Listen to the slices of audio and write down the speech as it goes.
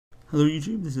Hello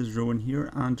YouTube, this is Rowan here,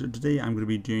 and today I'm going to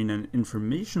be doing an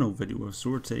informational video of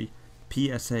sorts, a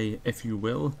PSA if you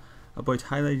will, about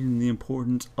highlighting the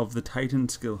importance of the Titan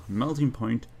skill Melting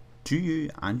Point to you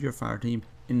and your fire team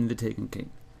in the Taken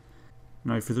King.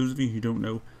 Now for those of you who don't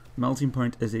know, Melting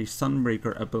Point is a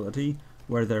Sunbreaker ability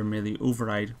where their melee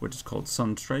override, which is called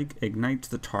Sunstrike, ignites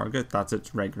the target. That's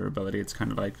its regular ability, it's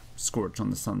kind of like Scorch on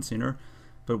the Sunsaner.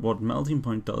 But what Melting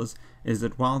Point does is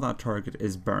that while that target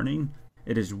is burning,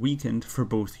 it is weakened for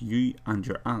both you and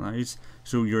your allies,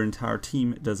 so your entire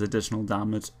team does additional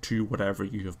damage to whatever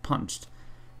you have punched.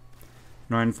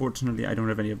 Now unfortunately I don't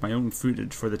have any of my own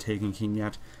footage for the Taken King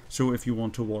yet, so if you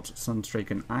want to watch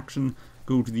Sunstrike in action,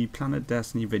 go to the Planet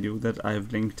Destiny video that I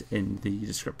have linked in the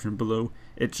description below.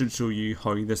 It should show you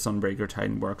how the Sunbreaker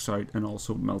Titan works out and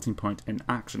also Melting Point in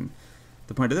action.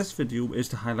 The point of this video is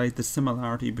to highlight the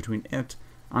similarity between it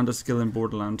and a skill in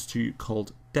Borderlands 2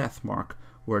 called Deathmark,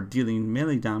 where dealing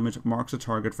melee damage marks a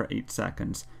target for 8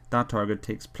 seconds. That target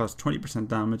takes plus 20%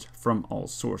 damage from all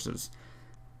sources.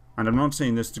 And I'm not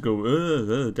saying this to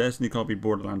go, Destiny copied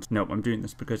Borderlands. No, I'm doing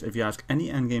this because if you ask any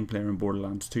endgame player in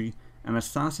Borderlands 2, an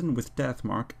assassin with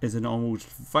Deathmark is an almost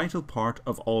vital part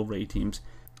of all raid teams,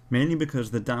 mainly because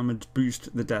the damage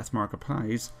boost the Deathmark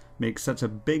applies makes such a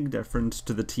big difference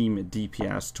to the team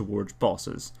DPS towards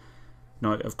bosses.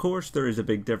 Now, of course, there is a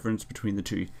big difference between the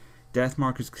two.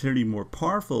 Deathmark is clearly more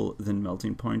powerful than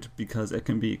Melting Point because it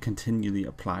can be continually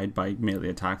applied by melee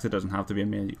attacks. It doesn't have to be a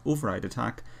melee override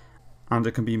attack, and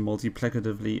it can be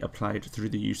multiplicatively applied through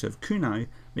the use of kunai,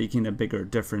 making a bigger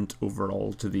difference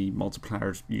overall to the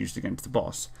multipliers used against the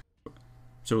boss.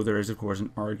 So there is of course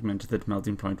an argument that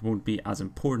Melting Point won't be as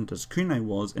important as kunai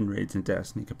was in raids in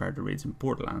Destiny compared to raids in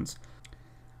Borderlands.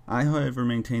 I however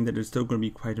maintain that it's still going to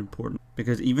be quite important,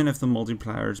 because even if the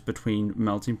multipliers between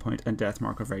Melting Point and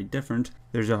Deathmark are very different,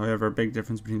 there's however a big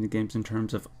difference between the games in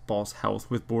terms of boss health,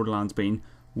 with Borderlands being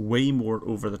way more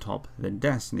over the top than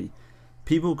Destiny.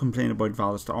 People complain about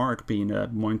Valista Ark being a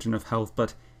mountain of health,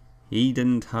 but he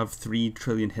didn't have 3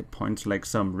 trillion hit points like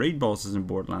some raid bosses in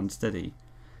Borderlands, did he?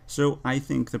 So I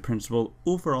think the principle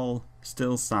overall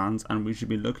still stands, and we should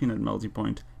be looking at Melting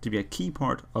Point to be a key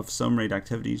part of some raid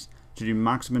activities to do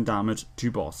maximum damage to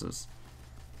bosses.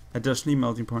 Additionally,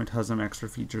 Melting Point has some extra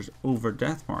features over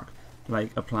Deathmark,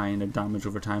 like applying a damage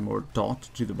over time or dot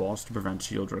to the boss to prevent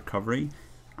shield recovery,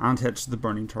 and hits to the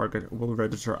burning target will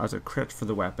register as a crit for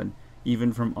the weapon,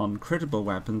 even from uncrittable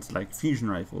weapons like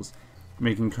fusion rifles,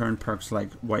 making current perks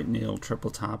like White Nail,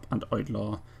 Triple Tap and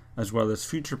Outlaw, as well as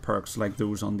future perks like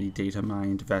those on the Data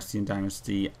Mined, Vestian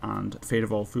Dynasty and Fate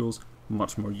of All Fools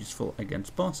much more useful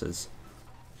against bosses.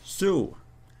 So,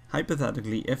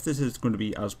 hypothetically, if this is going to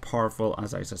be as powerful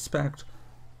as I suspect,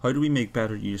 how do we make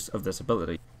better use of this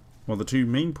ability? Well, the two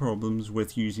main problems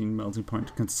with using Melting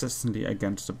Point consistently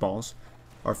against a boss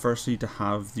are firstly to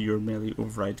have your melee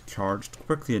override charged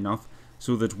quickly enough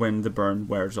so that when the burn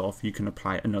wears off you can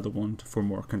apply another one for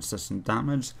more consistent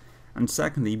damage, and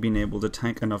secondly being able to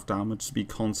tank enough damage to be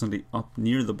constantly up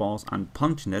near the boss and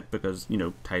punching it, because, you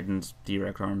know, Titans,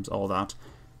 direct arms, all that,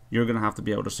 you're going to have to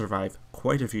be able to survive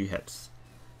quite a few hits.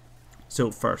 So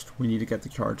first, we need to get the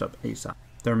charge up ASAP.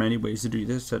 There are many ways to do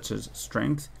this, such as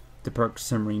strength, the perk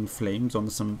Simmering Flames on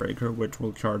the Sunbreaker, which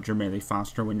will charge your melee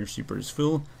faster when your super is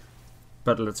full.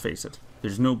 But let's face it,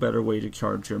 there's no better way to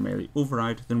charge your melee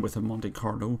override than with a Monte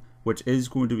Carlo, which is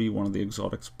going to be one of the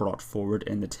exotics brought forward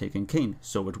in the Taken King,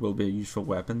 so it will be a useful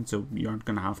weapon, so you aren't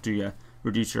going to have to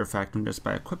reduce your effectiveness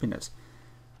by equipping it.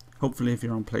 Hopefully if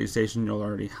you're on PlayStation you'll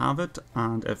already have it,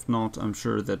 and if not, I'm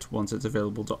sure that once it's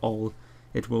available to all,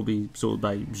 it will be sold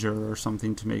by Zure or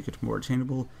something to make it more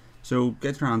attainable. So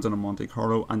get your hands on a Monte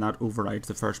Carlo and that overrides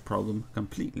the first problem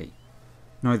completely.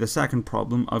 Now the second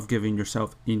problem of giving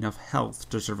yourself enough health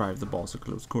to survive the boss at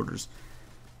close quarters.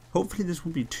 Hopefully this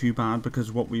won't be too bad,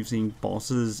 because what we've seen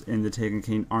bosses in the Taken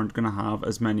King aren't going to have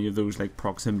as many of those like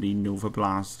proximity Nova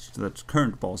Blasts that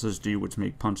current bosses do, which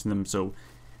make punching them so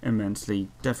immensely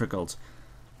difficult.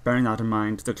 Bearing that in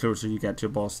mind, the closer you get to a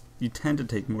boss, you tend to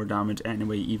take more damage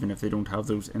anyway, even if they don't have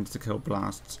those insta-kill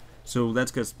blasts, so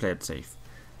let's just play it safe.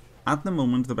 At the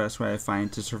moment, the best way I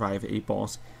find to survive a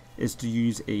boss is to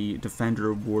use a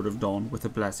Defender Ward of Dawn with a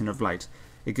Blessing of Light.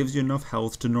 It gives you enough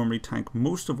health to normally tank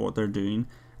most of what they're doing,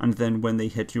 and then when they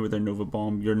hit you with their Nova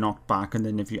Bomb, you're knocked back, and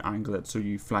then if you angle it so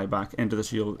you fly back into the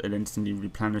shield, it instantly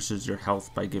replenishes your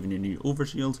health by giving you a new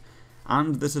overshield.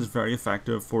 And this is very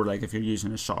effective for like if you're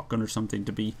using a shotgun or something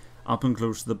to be up and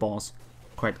close to the boss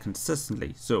quite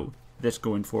consistently. So this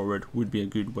going forward would be a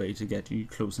good way to get you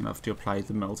close enough to apply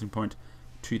the Melting Point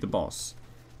to the boss.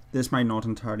 This might not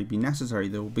entirely be necessary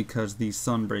though, because the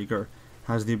Sunbreaker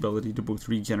has the ability to both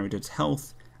regenerate its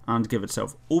health and give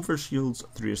itself overshields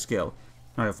through a skill.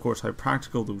 Now of course how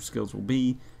practical those skills will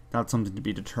be, that's something to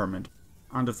be determined.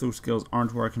 And if those skills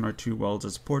aren't working out too well to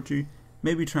support you,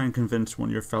 maybe try and convince one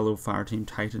of your fellow Fireteam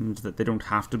Titans that they don't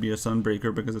have to be a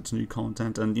Sunbreaker because it's new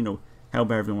content, and you know,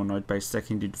 help everyone out by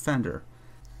sticking to Defender.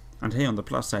 And hey, on the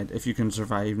plus side, if you can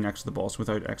survive next to the boss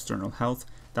without external health,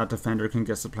 that Defender can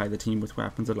get supply the team with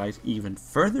weapons of light, even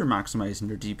further maximising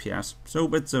your DPS,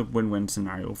 so it's a win-win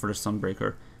scenario for the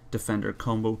Sunbreaker Defender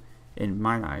combo in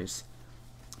my eyes.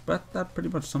 But that pretty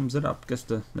much sums it up, just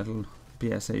a little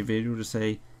PSA video to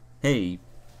say, hey,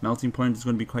 Melting Point is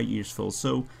going to be quite useful,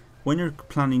 so when you're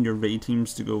planning your raid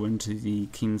teams to go into the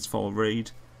King's Fall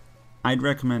raid, I'd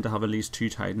recommend to have at least 2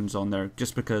 Titans on there,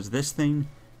 just because this thing,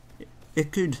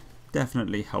 it could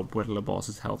definitely help whittle a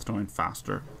boss's health down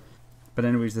faster. But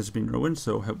anyways, this has been Rowan,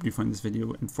 so hope you found this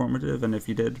video informative, and if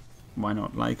you did, why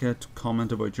not like it,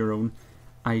 comment about your own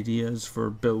ideas for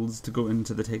builds to go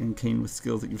into the Taken King with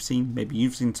skills that you've seen. Maybe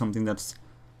you've seen something that's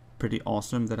pretty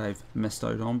awesome that I've missed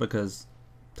out on because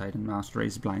Titan Master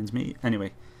Race blinds me.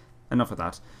 Anyway, enough of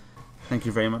that. Thank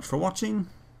you very much for watching,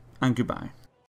 and goodbye.